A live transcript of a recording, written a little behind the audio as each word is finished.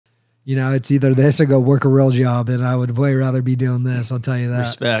you know, it's either this or go work a real job. And I would way rather be doing this. I'll tell you that.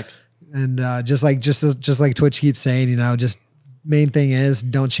 Respect. And just like Twitch keeps saying, you know, just main thing is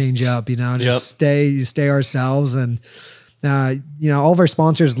don't change up, you know, just stay ourselves. And, you know, all of our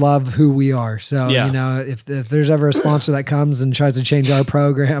sponsors love who we are. So, you know, if there's ever a sponsor that comes and tries to change our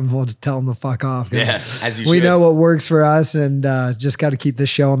program, we'll just tell them to fuck off. Yeah, as you should. We know what works for us, and just got to keep this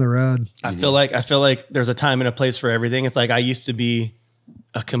show on the road. I feel like there's a time and a place for everything. It's like I used to be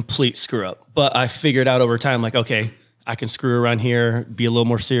a complete screw up, but I figured out over time, like, okay, I can screw around here, be a little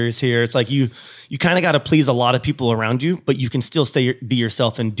more serious here. It's like you kind of got to please a lot of people around you, but you can still be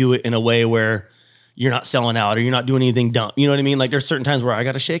yourself and do it in a way where you're not selling out or you're not doing anything dumb. You know what I mean? Like there's certain times where I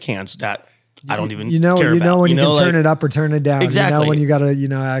got to shake hands that I don't even care about. When you can turn it up or turn it down. Exactly. You know when you got to, you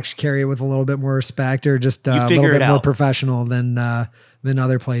know, actually carry it with a little bit more respect or just a little bit more professional than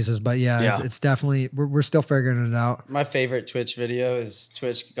other places. But it's definitely, we're still figuring it out. My favorite Twitch video is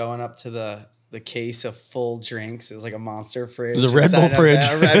Twitch going up to the case of full drinks. It was like a Monster fridge. It was a Red Bull fridge.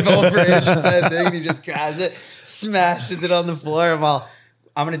 A Red Bull fridge inside the thing. And he just grabs it, smashes it on the floor.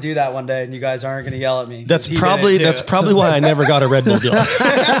 I'm going to do that one day and you guys aren't going to yell at me. That's probably why I never got a Red Bull deal. Dude,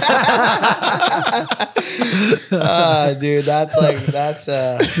 I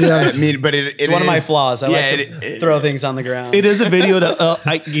mean, but it's one of my flaws. I like to throw things on the ground. It is a video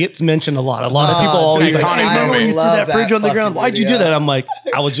that gets mentioned a lot. A lot of people always like, hey, remember when you threw that fridge on the ground? Why'd you do that? I'm like,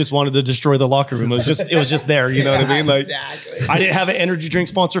 I just wanted to destroy the locker room. It was just there. You know what I mean? Like, exactly. I didn't have an energy drink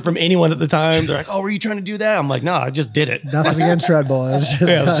sponsor from anyone at the time. They're like, oh, were you trying to do that? I'm like, no, I just did it. Nothing against Red Bull.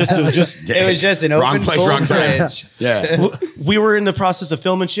 It was just an open wrong fridge. Yeah. We were in the process of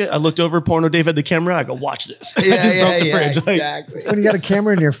filming shit. I looked over, Porno Dave had the camera. I go, watch this. I just broke the fridge. Exactly. When you got a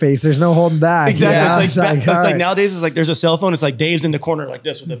camera in your face, there's no holding back. Exactly. It's like nowadays it's like there's a cell phone. It's like Dave's in the corner like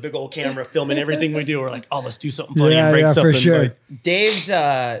this with a big old camera filming everything we do. We're like, oh, let's do something funny and break something. For sure.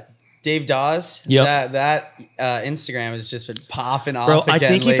 Like, Dave Dawes, that Instagram has just been popping off. Bro, I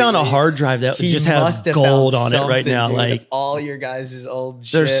think he found a hard drive that just has gold on it right now. Dude, like all your guys' old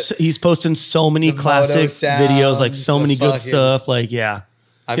shit. He's posting so many classic videos, like so many good stuff. Like, yeah.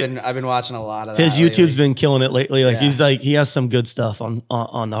 I've been watching a lot of that. His YouTube's been killing it lately. Like he has some good stuff on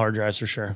the hard drives for sure.